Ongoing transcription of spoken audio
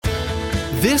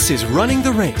This is Running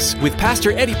the Race with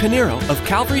Pastor Eddie Pinero of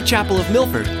Calvary Chapel of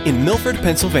Milford in Milford,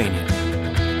 Pennsylvania.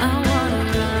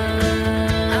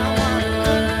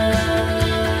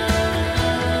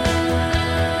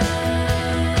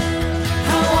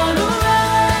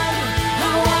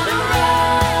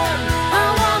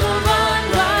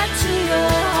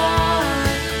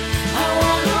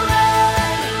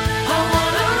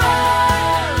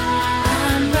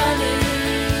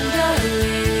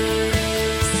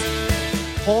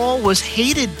 Paul was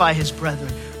hated by his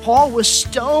brethren. Paul was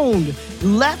stoned,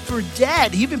 left for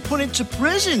dead, even put into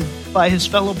prison by his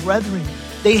fellow brethren.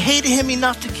 They hated him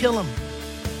enough to kill him.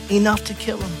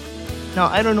 Now,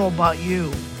 I don't know about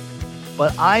you,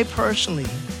 but I personally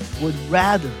would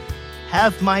rather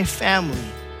have my family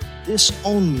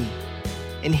disown me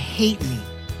and hate me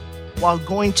while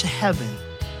going to heaven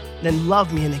than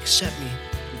love me and accept me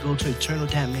to go to eternal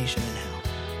damnation in hell.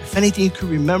 If anything you could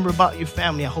remember about your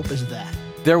family, I hope it's that.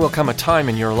 There will come a time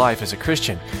in your life as a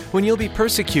Christian when you'll be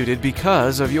persecuted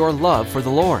because of your love for the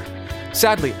Lord.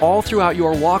 Sadly, all throughout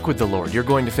your walk with the Lord, you're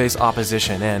going to face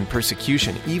opposition and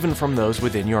persecution, even from those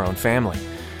within your own family.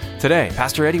 Today,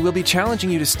 Pastor Eddie will be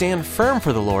challenging you to stand firm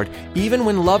for the Lord, even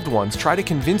when loved ones try to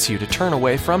convince you to turn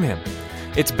away from Him.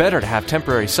 It's better to have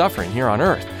temporary suffering here on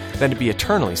earth than to be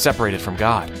eternally separated from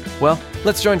God. Well,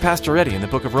 let's join Pastor Eddie in the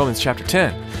book of Romans chapter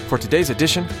 10 for today's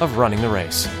edition of Running the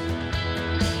Race.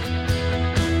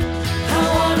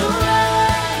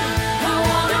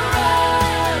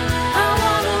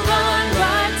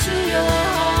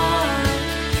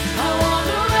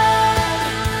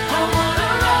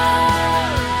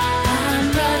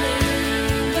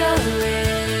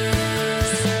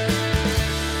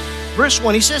 Verse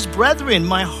 1, he says, "Brethren,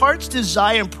 my heart's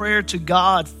desire and prayer to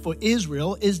God for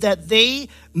Israel is that they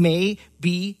may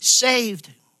be saved."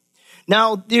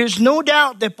 Now, there's no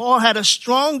doubt that Paul had a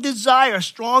strong desire, a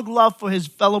strong love for his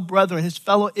fellow brethren, his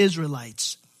fellow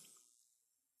Israelites.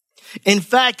 In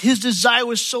fact, his desire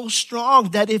was so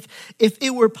strong that if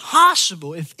it were possible,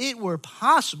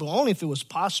 only if it was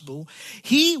possible,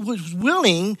 he was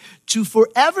willing to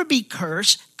forever be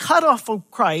cursed, cut off from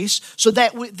Christ, so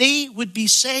that they would be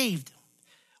saved.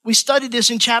 We studied this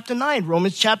in chapter 9,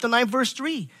 Romans chapter 9, verse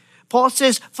 3. Paul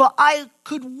says, "For I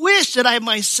could wish that I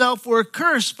myself were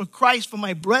accursed for Christ, for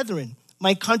my brethren,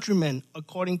 my countrymen,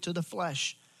 according to the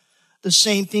flesh." The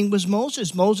same thing was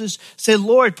Moses. Moses said,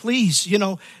 "Lord, please,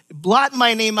 blot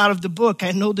my name out of the book.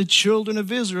 I know the children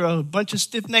of Israel, a bunch of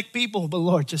stiff-necked people, but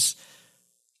Lord, just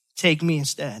take me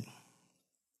instead."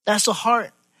 That's the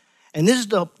heart. And this is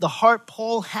the heart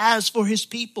Paul has for his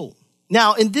people.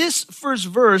 Now, in this first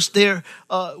verse,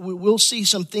 we'll see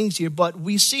some things here, but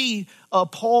we see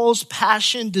Paul's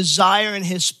passion, desire, and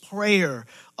his prayer.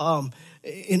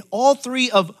 In all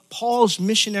three of Paul's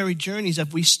missionary journeys,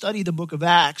 if we study the book of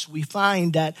Acts, we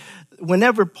find that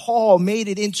whenever Paul made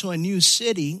it into a new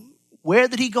city, where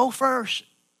did he go first?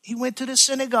 He went to the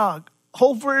synagogue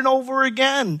over and over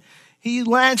again. He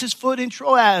lands his foot in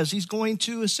Troas. He's going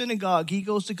to a synagogue. He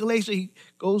goes to Galatia. He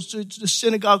goes to the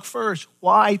synagogue first.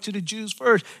 Why to the Jews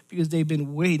first? Because they've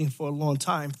been waiting for a long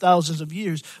time, thousands of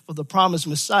years, for the promised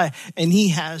Messiah. And he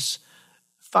has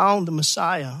found the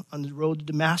Messiah on the road to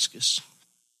Damascus.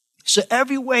 So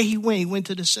everywhere he went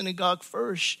to the synagogue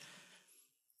first.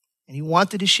 And he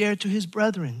wanted to share it to his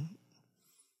brethren,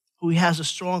 who he has a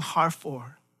strong heart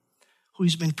for, who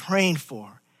he's been praying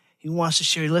for. He wants to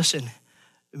share, listen,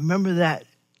 remember that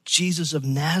Jesus of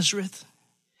Nazareth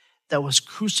that was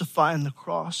crucified on the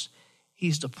cross?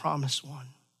 He's the promised one.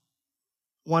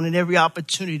 Wanted every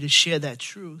opportunity to share that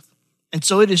truth. And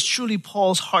so it is truly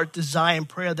Paul's heart desire and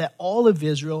prayer that all of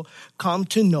Israel come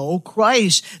to know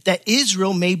Christ, that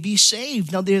Israel may be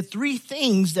saved. Now, there are three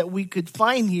things that we could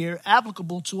find here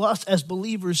applicable to us as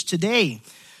believers today.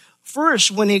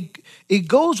 First, when it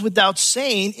goes without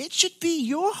saying, it should be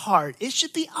your heart. It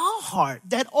should be our heart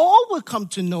that all will come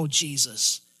to know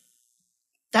Jesus.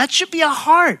 That should be our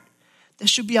heart. That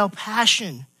should be our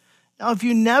passion. Now, if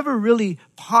you never really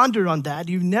pondered on that,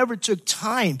 you never took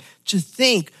time to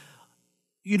think,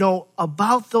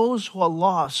 about those who are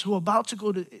lost, who are about to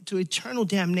go to eternal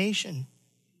damnation,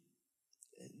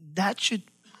 that should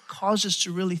cause us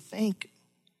to really think.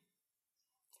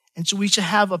 And so we should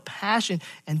have a passion,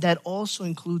 and that also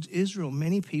includes Israel.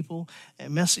 Many people,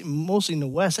 and mostly in the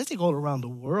West, I think all around the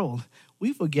world,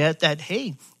 we forget that,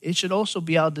 hey, it should also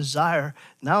be our desire,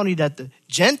 not only that the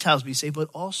Gentiles be saved, but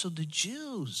also the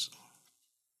Jews.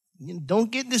 Don't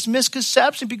get this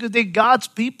misconception because they're God's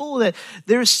people, that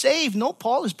they're saved. No,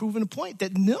 Paul is proving a point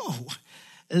that no,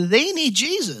 they need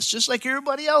Jesus, just like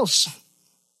everybody else.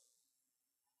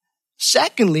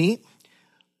 Secondly,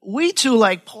 we too,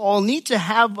 like Paul, need to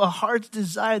have a heart's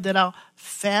desire that our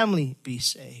family be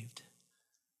saved.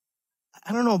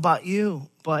 I don't know about you,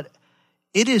 but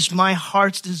it is my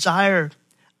heart's desire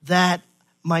that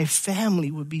my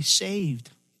family would be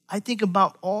saved. I think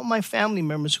about all my family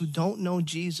members who don't know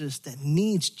Jesus, that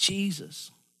needs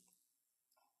Jesus.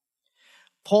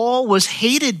 Paul was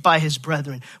hated by his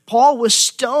brethren. Paul was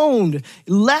stoned,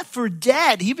 left for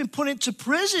dead, even put into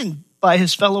prison by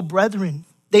his fellow brethren.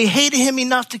 They hated him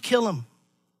enough to kill him.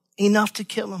 Enough to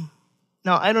kill him.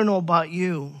 Now, I don't know about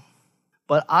you,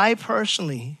 but I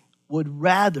personally would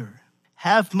rather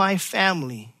have my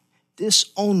family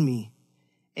disown me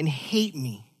and hate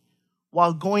me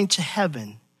while going to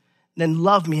heaven than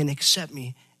love me and accept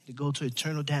me to go to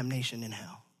eternal damnation in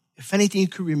hell. If anything you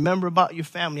could remember about your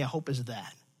family, I hope it's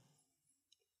that.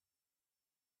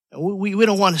 We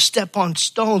don't want to step on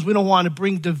stones. We don't want to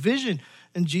bring division.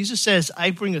 And Jesus says,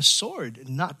 I bring a sword,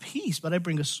 not peace, but I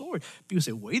bring a sword. People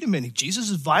say, wait a minute, Jesus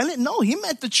is violent? No, he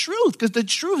meant the truth, because the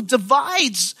truth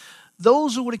divides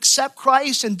those who would accept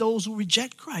Christ and those who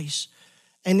reject Christ.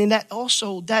 And in that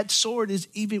also, that sword is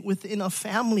even within a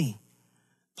family.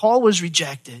 Paul was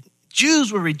rejected.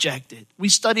 Jews were rejected. We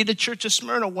studied the church of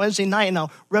Smyrna Wednesday night in our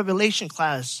Revelation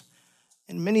class.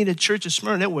 And many of the church of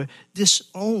Smyrna, they were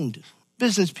disowned.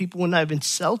 Business people would not even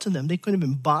sell to them. They couldn't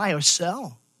even buy or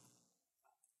sell.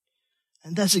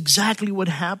 And that's exactly what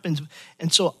happens.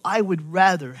 And so I would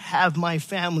rather have my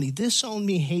family disown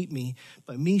me, hate me,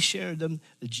 but me share them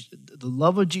the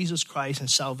love of Jesus Christ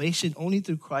and salvation only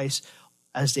through Christ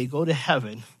as they go to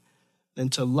heaven than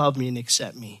to love me and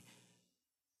accept me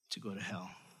to go to hell.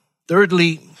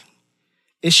 Thirdly,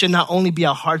 it should not only be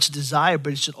our heart's desire,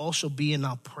 but it should also be in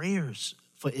our prayers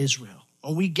for Israel.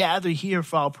 When we gather here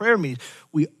for our prayer meetings,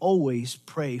 we always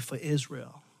pray for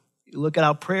Israel. You look at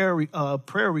our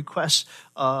prayer request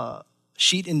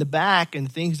sheet in the back and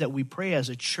things that we pray as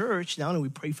a church. Not only we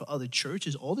pray for other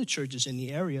churches, all the churches in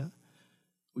the area.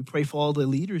 We pray for all the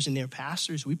leaders and their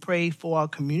pastors. We pray for our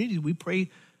communities. We pray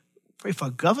for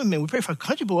our government. We pray for our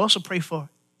country, but we also pray for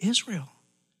Israel.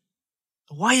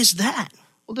 Why is that?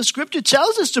 Well, the scripture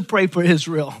tells us to pray for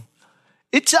Israel.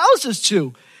 It tells us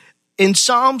to. In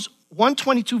Psalms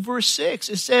 122 verse 6,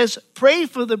 it says, pray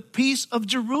for the peace of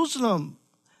Jerusalem.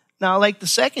 Now, like the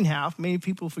second half, many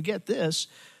people forget this.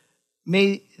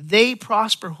 May they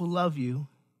prosper who love you.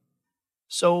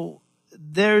 So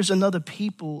there's another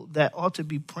people that ought to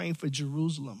be praying for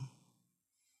Jerusalem.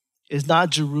 It's not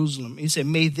Jerusalem. He said,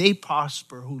 may they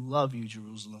prosper who love you,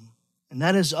 Jerusalem. And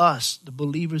that is us, the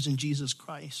believers in Jesus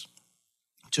Christ,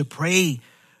 to pray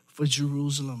for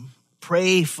Jerusalem,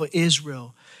 pray for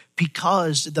Israel,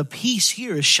 because the peace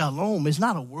here is shalom. It's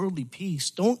not a worldly peace.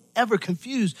 Don't ever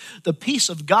confuse the peace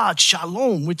of God,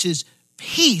 shalom, which is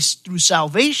peace through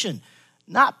salvation,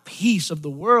 not peace of the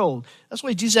world. That's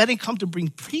why Jesus didn't come to bring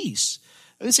peace.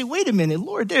 And they say, wait a minute,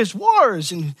 Lord, there's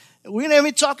wars. And we're not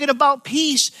even talking about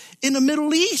peace in the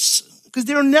Middle East, because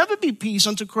there will never be peace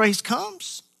until Christ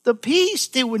comes. The peace,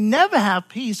 they would never have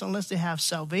peace unless they have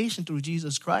salvation through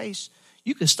Jesus Christ.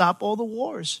 You can stop all the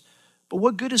wars. But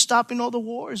what good is stopping all the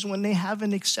wars when they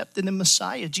haven't accepted the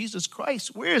Messiah, Jesus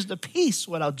Christ? Where is the peace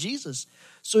without Jesus?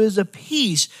 So there's a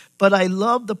peace, but I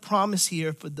love the promise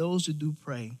here for those who do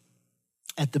pray.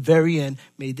 At the very end,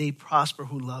 may they prosper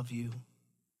who love you.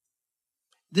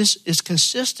 This is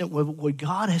consistent with what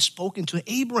God has spoken to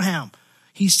Abraham.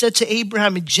 He said to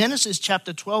Abraham in Genesis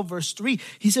chapter 12, verse 3,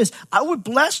 he says, I would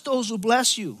bless those who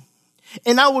bless you,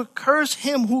 and I would curse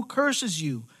him who curses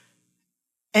you.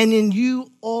 And in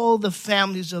you, all the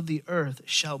families of the earth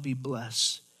shall be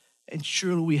blessed. And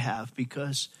surely we have,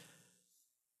 because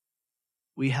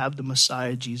we have the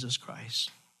Messiah, Jesus Christ.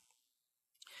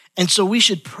 And so we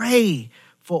should pray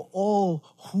for all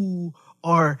who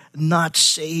are not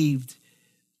saved.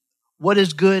 What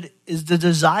is good is the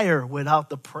desire without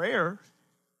the prayer.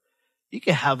 You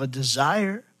can have a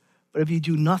desire, but if you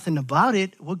do nothing about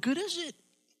it, what good is it?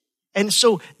 And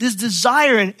so this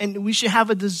desire, and we should have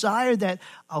a desire that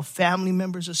our family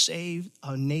members are saved,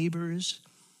 our neighbors,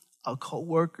 our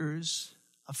co-workers,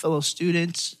 our fellow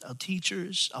students, our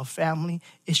teachers, our family.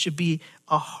 It should be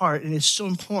our heart, and it's so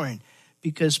important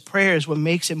because prayer is what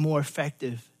makes it more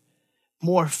effective.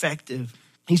 More effective.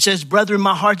 He says, brethren,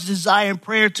 my heart's desire and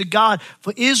prayer to God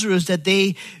for Israel is that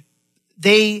they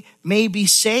may be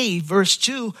saved. Verse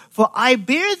 2, for I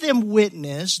bear them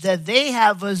witness that they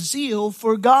have a zeal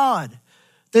for God.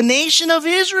 The nation of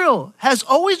Israel has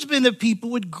always been a people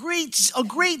with a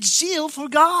great zeal for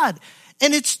God.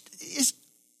 And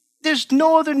there's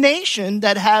no other nation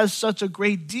that has such a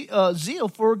great zeal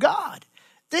for God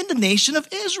than the nation of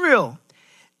Israel.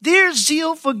 Their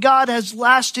zeal for God has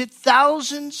lasted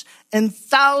thousands and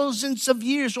thousands of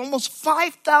years, almost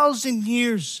 5,000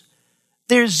 years.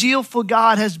 Their zeal for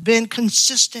God has been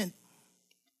consistent.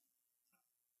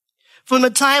 From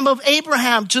the time of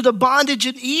Abraham to the bondage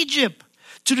in Egypt,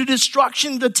 to the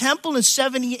destruction of the temple in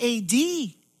 70 AD.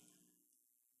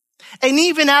 And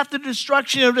even after the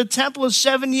destruction of the temple in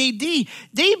 70 AD,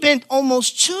 they've been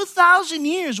almost 2,000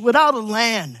 years without a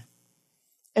land.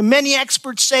 And many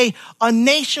experts say a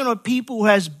nation or people who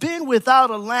has been without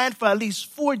a land for at least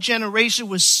 4 generations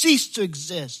will cease to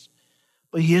exist.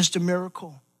 But here's the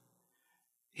miracle.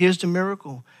 Here's the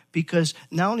miracle. Because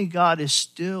not only God is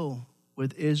still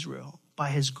with Israel by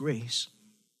his grace,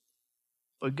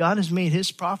 but God has made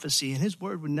his prophecy, and his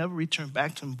word would never return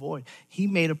back to him void. He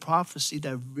made a prophecy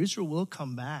that Israel will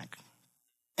come back.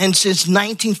 And since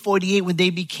 1948, when they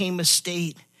became a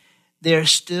state, they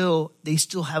still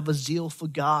have a zeal for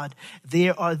God. They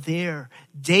are there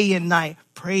day and night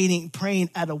praying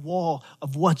at a wall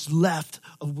of what's left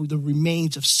of the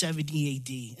remains of 70 AD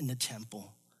in the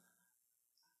temple.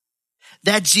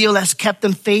 That zeal has kept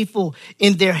them faithful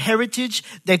in their heritage,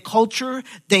 their culture,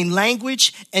 their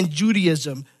language, and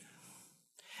Judaism.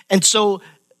 And so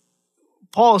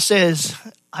Paul says,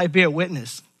 I bear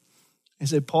witness. He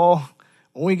said, Paul,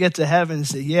 when we get to heaven, he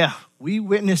said, yeah, we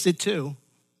witnessed it too.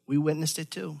 We witnessed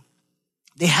it too.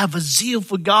 They have a zeal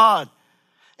for God.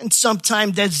 And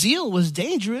sometimes that zeal was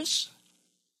dangerous.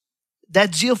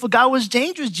 That zeal for God was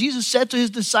dangerous. Jesus said to his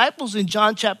disciples in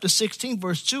John chapter 16,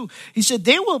 verse 2, he said,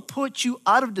 they will put you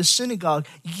out of the synagogue.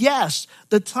 Yes,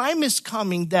 the time is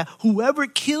coming that whoever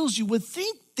kills you would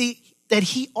think that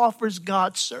he offers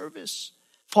God service.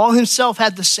 Paul himself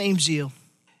had the same zeal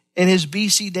in his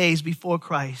BC days before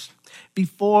Christ.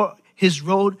 Before his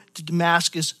road to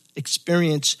Damascus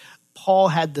experience, Paul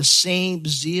had the same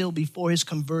zeal before his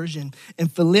conversion. In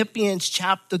Philippians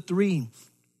chapter 3,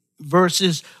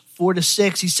 verses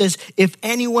 4-6, he says, if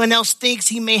anyone else thinks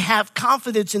he may have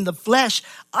confidence in the flesh,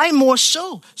 I more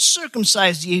so,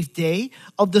 circumcised the 8th day,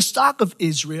 of the stock of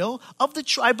Israel, of the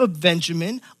tribe of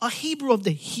Benjamin, a Hebrew of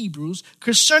the Hebrews,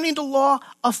 concerning the law,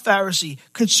 a Pharisee,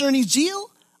 concerning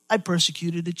zeal, I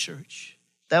persecuted the church.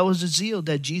 That was the zeal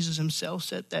that Jesus himself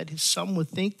said that some would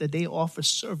think that they offer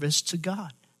service to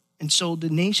God. And so the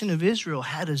nation of Israel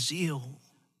had a zeal.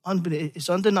 It's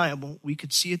undeniable. We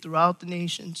could see it throughout the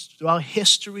nations, throughout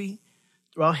history.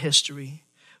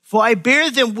 For I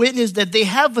bear them witness that they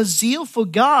have a zeal for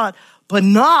God, but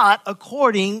not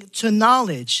according to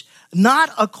knowledge.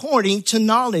 Not according to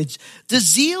knowledge. The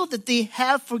zeal that they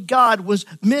have for God was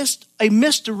a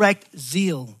misdirect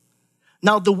zeal.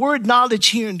 Now, the word knowledge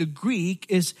here in the Greek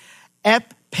is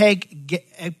epignosis,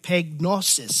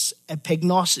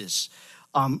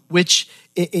 which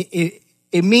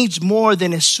it means more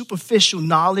than a superficial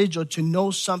knowledge or to know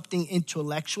something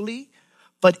intellectually,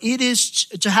 but it is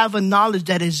to have a knowledge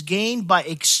that is gained by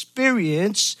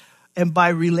experience and by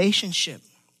relationship.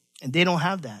 And they don't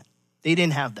have that. They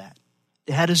didn't have that.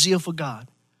 They had a zeal for God,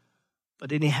 but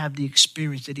they didn't have the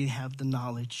experience. They didn't have the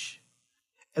knowledge.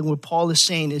 And what Paul is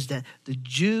saying is that the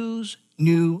Jews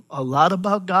knew a lot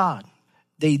about God.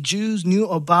 The Jews knew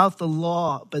about the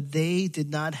law, but they did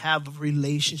not have a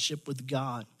relationship with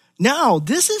God. Now,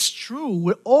 this is true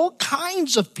with all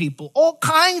kinds of people, all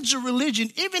kinds of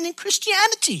religion, even in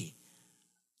Christianity.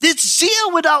 This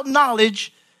zeal without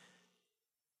knowledge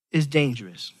is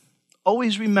dangerous.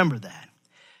 Always remember that.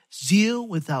 Zeal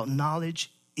without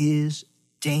knowledge is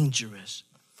dangerous.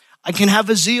 I can have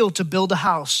a zeal to build a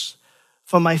house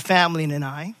for my family and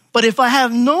I, but if I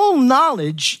have no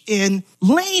knowledge in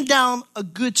laying down a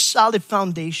good solid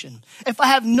foundation, if I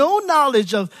have no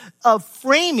knowledge of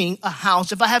framing a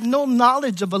house, if I have no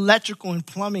knowledge of electrical and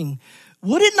plumbing,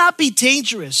 would it not be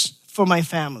dangerous for my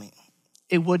family?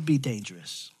 It would be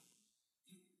dangerous.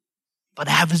 But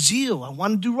I have a zeal. I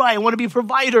want to do right. I want to be a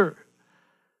provider.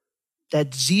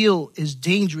 That zeal is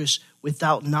dangerous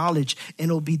without knowledge. And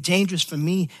it'll be dangerous for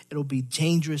me. It'll be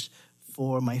dangerous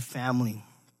for my family.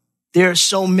 There are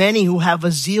so many who have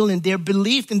a zeal in their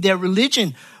belief in their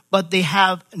religion, but they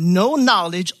have no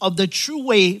knowledge of the true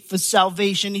way for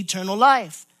salvation, eternal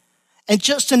life. And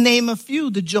just to name a few,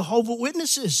 the Jehovah's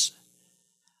Witnesses.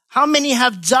 How many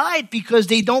have died because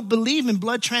they don't believe in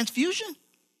blood transfusion?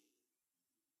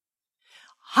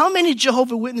 How many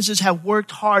Jehovah's Witnesses have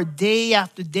worked hard day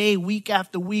after day, week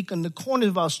after week on the corners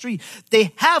of our street?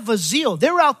 They have a zeal.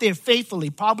 They're out there faithfully,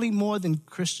 probably more than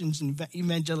Christians and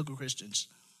evangelical Christians.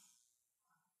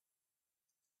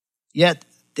 Yet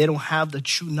they don't have the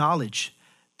true knowledge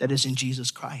that is in Jesus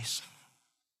Christ.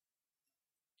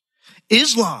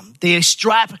 Islam, they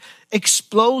strap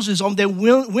explosives on their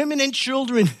women and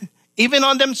children even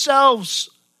on themselves,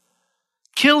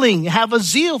 killing, have a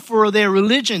zeal for their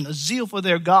religion, a zeal for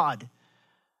their God,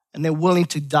 and they're willing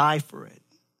to die for it.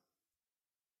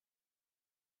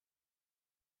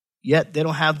 Yet they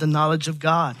don't have the knowledge of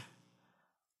God,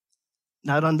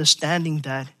 not understanding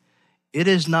that it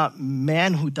is not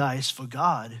man who dies for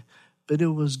God, but it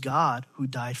was God who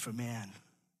died for man.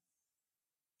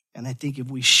 And I think if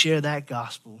we share that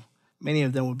gospel, many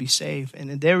of them will be saved.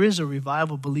 And there is a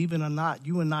revival, believe it or not.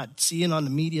 You are not seeing on the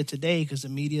media today, because the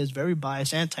media is very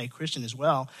biased, anti-Christian as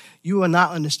well. You will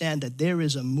not understand that there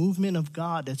is a movement of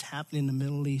God that's happening in the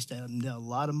Middle East, and there are a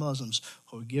lot of Muslims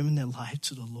who are giving their life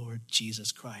to the Lord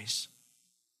Jesus Christ.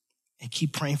 And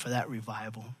keep praying for that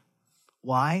revival.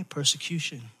 Why?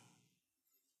 Persecution.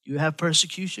 You have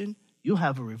persecution, you'll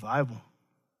have a revival.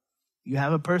 You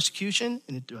have a persecution,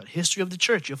 and throughout the history of the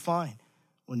church, you'll find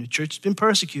when the church has been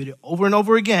persecuted over and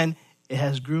over again, it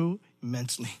has grew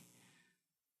immensely.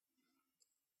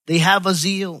 They have a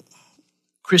zeal.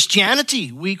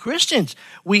 Christianity, we Christians,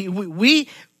 we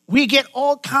get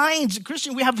all kinds of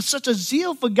Christians. We have such a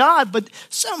zeal for God, but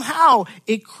somehow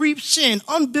it creeps in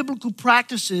unbiblical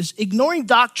practices, ignoring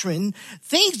doctrine,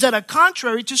 things that are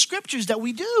contrary to scriptures that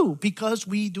we do because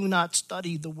we do not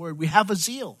study the word. We have a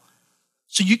zeal.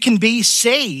 So you can be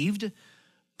saved,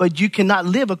 but you cannot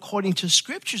live according to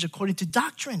scriptures, according to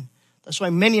doctrine. That's why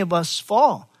many of us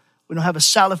fall. We don't have a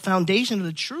solid foundation of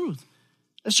the truth.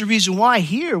 That's the reason why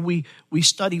here we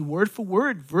study word for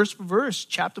word, verse for verse,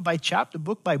 chapter by chapter,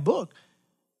 book by book.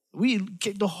 We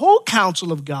get the whole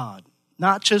counsel of God,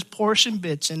 not just portion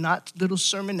bits and not little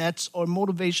sermonettes or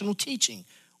motivational teaching.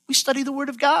 We study the word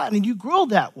of God, and you grow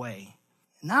that way.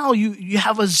 Now you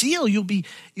have a zeal. You'll be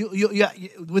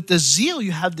with the zeal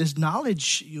you have this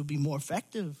knowledge. You'll be more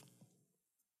effective.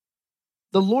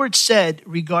 The Lord said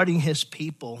regarding his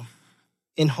people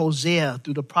in Hosea,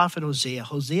 through the prophet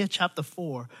Hosea chapter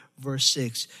 4, verse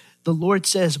 6, the Lord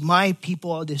says, my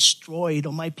people are destroyed,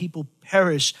 or my people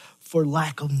perish for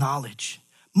lack of knowledge.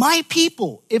 My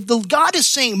people. If the God is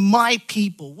saying my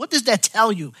people, what does that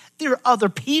tell you? There are other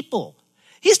people.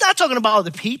 He's not talking about other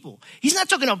people. He's not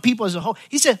talking about people as a whole.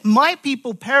 He said, my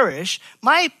people perish.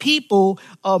 My people,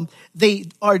 they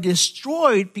are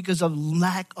destroyed because of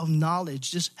lack of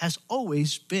knowledge. This has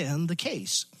always been the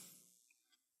case.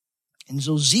 And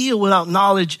so zeal without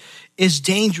knowledge is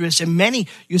dangerous. And many,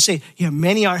 you say, yeah,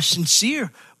 many are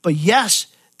sincere. But yes,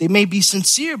 they may be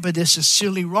sincere, but they're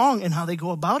sincerely wrong in how they go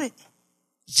about it.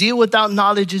 Zeal without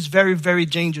knowledge is very, very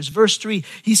dangerous. Verse 3,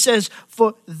 he says,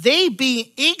 for they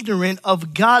being ignorant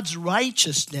of God's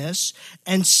righteousness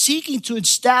and seeking to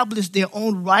establish their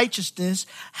own righteousness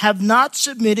have not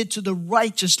submitted to the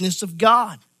righteousness of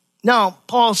God. Now,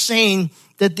 Paul's saying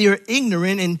that they're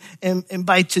ignorant, and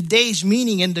by today's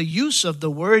meaning and the use of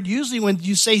the word, usually when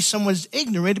you say someone's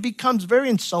ignorant, it becomes very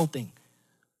insulting.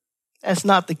 That's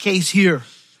not the case here.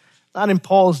 Not in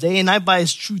Paul's day, and not by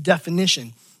his true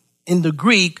definition. In the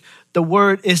Greek, the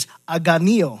word is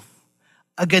aganio.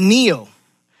 Aganio.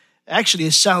 Actually,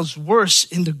 it sounds worse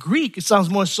in the Greek. It sounds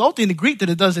more insulting in the Greek than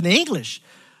it does in English.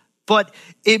 But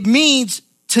it means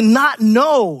to not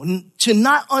know, to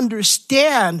not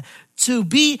understand, to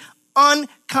be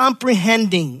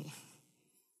uncomprehending.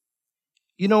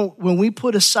 You know, when we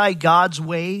put aside God's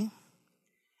way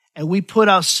and we put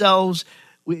ourselves,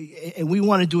 and we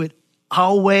want to do it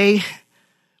our way,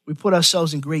 we put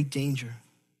ourselves in great danger.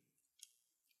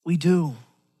 We do.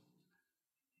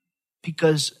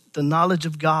 Because the knowledge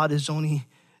of God is only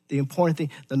the important thing.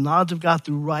 The knowledge of God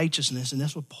through righteousness, and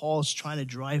that's what Paul's trying to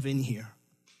drive in here.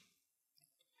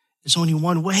 There's only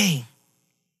one way.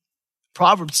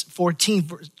 Proverbs 14,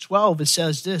 verse 12, it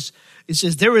says this. It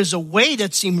says, there is a way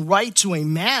that seems right to a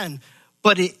man,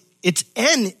 but its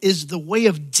end is the way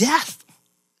of death.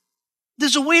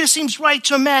 There's a way that seems right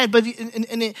to a man, but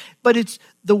it's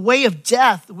the way of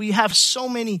death. We have so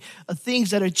many things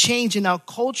that are changing our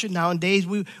culture nowadays.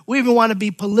 We even want to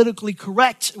be politically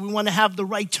correct. We want to have the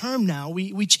right term now.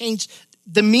 We change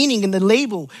the meaning and the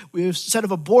label. Instead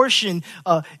of abortion,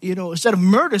 instead of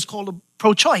murder, it's called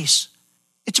pro-choice.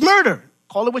 It's murder.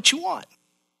 Call it what you want.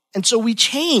 And so we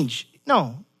change.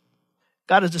 No.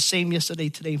 God is the same yesterday,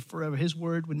 today, and forever. His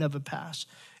word would never pass.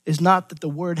 It's not that the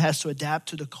word has to adapt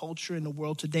to the culture in the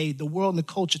world today. The world and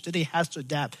the culture today has to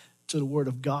adapt to the word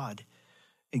of God.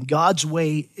 And God's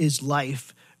way is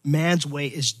life. Man's way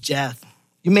is death.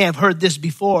 You may have heard this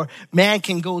before. Man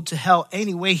can go to hell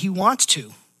any way he wants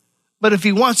to. But if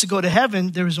he wants to go to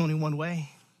heaven, there is only one way.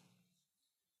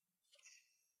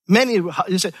 Many,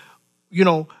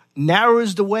 narrow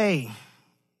is the way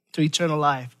to eternal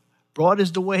life. Broad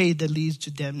is the way that leads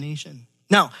to damnation.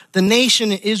 Now, the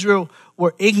nation of Israel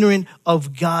were ignorant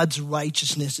of God's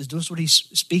righteousness. This is what he's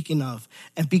speaking of.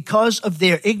 And because of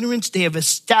their ignorance, they have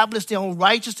established their own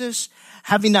righteousness.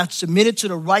 Having not submitted to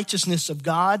the righteousness of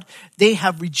God, they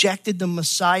have rejected the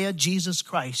Messiah, Jesus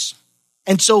Christ.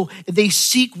 And so they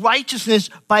seek righteousness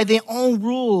by their own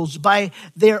rules, by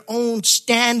their own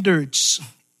standards.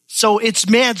 So it's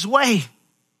man's way.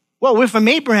 Well, we're from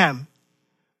Abraham.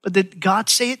 But did God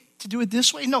say it to do it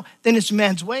this way? No, then it's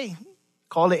man's way.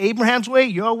 Call it Abraham's way.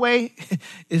 Your way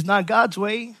is not God's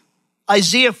way.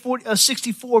 Isaiah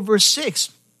 64 verse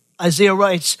 6, Isaiah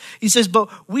writes, he says, but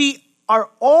we are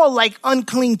all like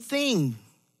unclean thing,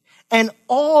 and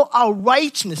all our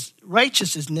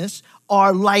righteousness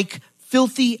are like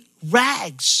filthy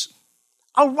rags.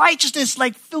 Our righteousness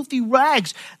like filthy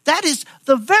rags. That is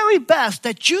the very best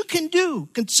that you can do.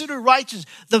 Consider righteous.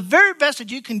 The very best that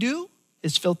you can do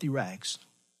is filthy rags.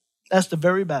 That's the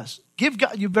very best. Give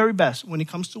God your very best when it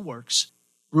comes to works.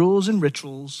 Rules and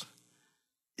rituals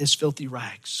is filthy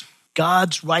rags.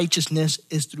 God's righteousness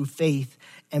is through faith,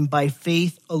 and by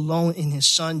faith alone in his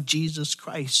son, Jesus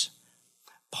Christ.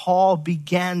 Paul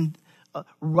began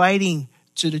writing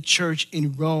to the church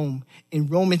in Rome. In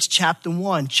Romans chapter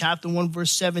 1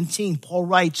 verse 17, Paul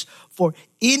writes, for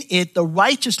in it the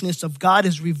righteousness of God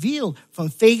is revealed from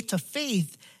faith to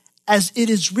faith, as it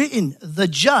is written, the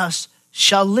just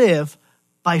shall live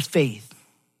by faith.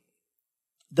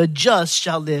 The just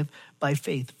shall live by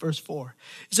faith. Verse 4.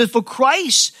 It says, for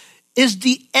Christ is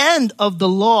the end of the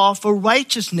law for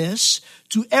righteousness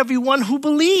to everyone who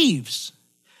believes.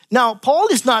 Now, Paul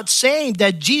is not saying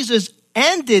that Jesus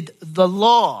ended the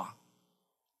law,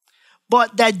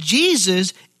 but that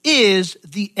Jesus is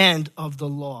the end of the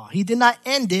law. He did not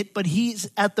end it, but he's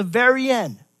at the very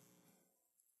end.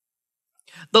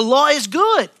 The law is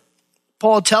good.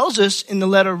 Paul tells us in the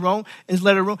letter of Rome,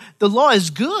 the law is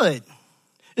good.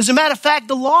 As a matter of fact,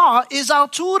 the law is our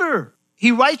tutor.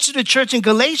 He writes to the church in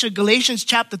Galatians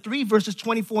chapter 3, verses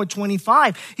 24 and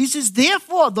 25. He says,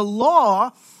 therefore, the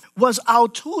law was our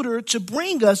tutor to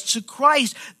bring us to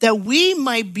Christ, that we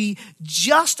might be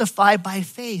justified by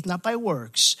faith, not by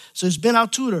works. So it's been our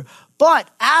tutor. But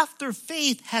after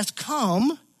faith has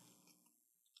come,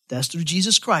 that's through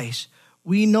Jesus Christ,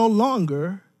 we no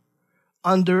longer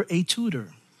under a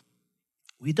tutor.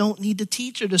 We don't need the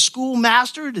teacher. The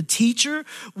schoolmaster, the teacher,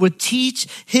 would teach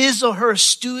his or her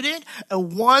student.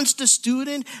 And once the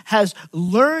student has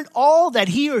learned all that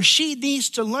he or she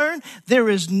needs to learn, there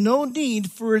is no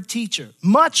need for a teacher.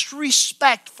 Much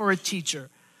respect for a teacher.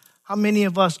 How many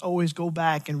of us always go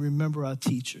back and remember our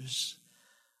teachers?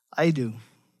 I do.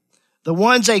 The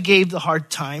ones I gave the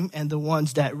hard time, and the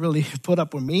ones that really put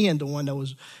up with me, and the one that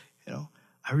was,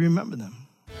 I remember them.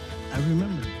 I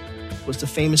remember them. Was the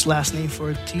famous last name for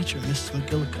a teacher, Mrs.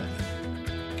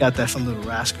 McGillicuddy. Got that from Little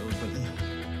Rascals. But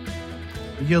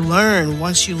you learn,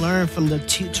 once you learn from the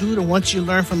tutor, once you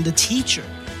learn from the teacher,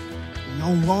 you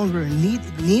no longer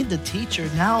need the teacher.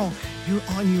 Now you're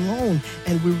on your own.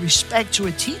 And with respect to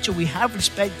a teacher, we have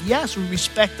respect. Yes, we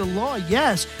respect the law.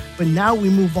 Yes. But now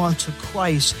we move on to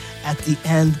Christ at the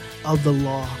end of the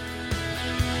law.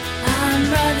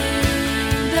 I'm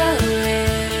running the race.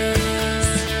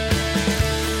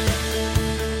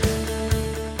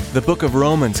 The book of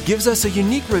Romans gives us a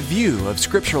unique review of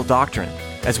scriptural doctrine.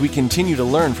 As we continue to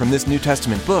learn from this New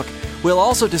Testament book, we'll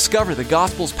also discover the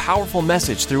gospel's powerful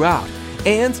message throughout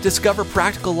and discover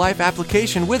practical life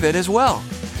application with it as well.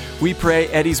 We pray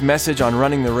Eddie's message on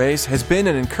running the race has been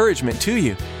an encouragement to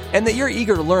you and that you're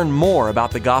eager to learn more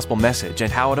about the gospel message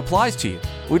and how it applies to you.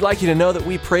 We'd like you to know that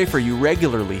we pray for you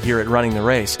regularly here at Running the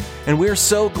Race, and we're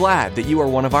so glad that you are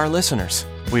one of our listeners.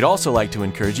 We'd also like to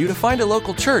encourage you to find a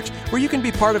local church where you can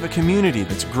be part of a community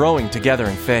that's growing together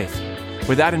in faith.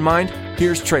 With that in mind,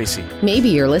 here's Tracy. Maybe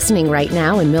you're listening right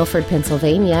now in Milford,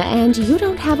 Pennsylvania, and you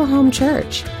don't have a home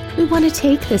church. We want to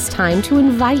take this time to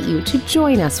invite you to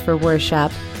join us for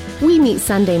worship. We meet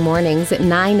Sunday mornings at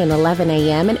 9 and 11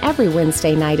 a.m. and every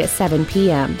Wednesday night at 7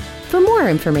 p.m. For more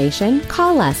information,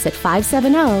 call us at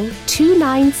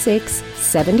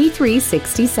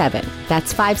 570-296-7367.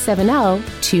 That's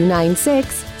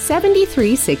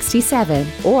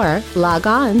 570-296-7367. Or log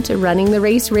on to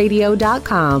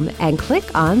runningtheraceradio.com and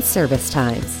click on service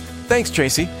times. Thanks,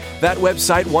 Tracy. That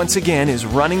website, once again, is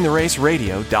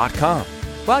runningtheraceradio.com.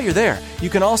 While you're there, you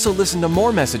can also listen to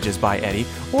more messages by Eddie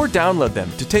or download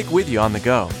them to take with you on the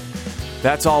go.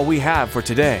 That's all we have for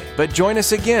today, but join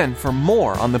us again for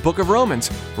more on the book of Romans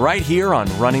right here on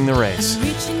Running the Race.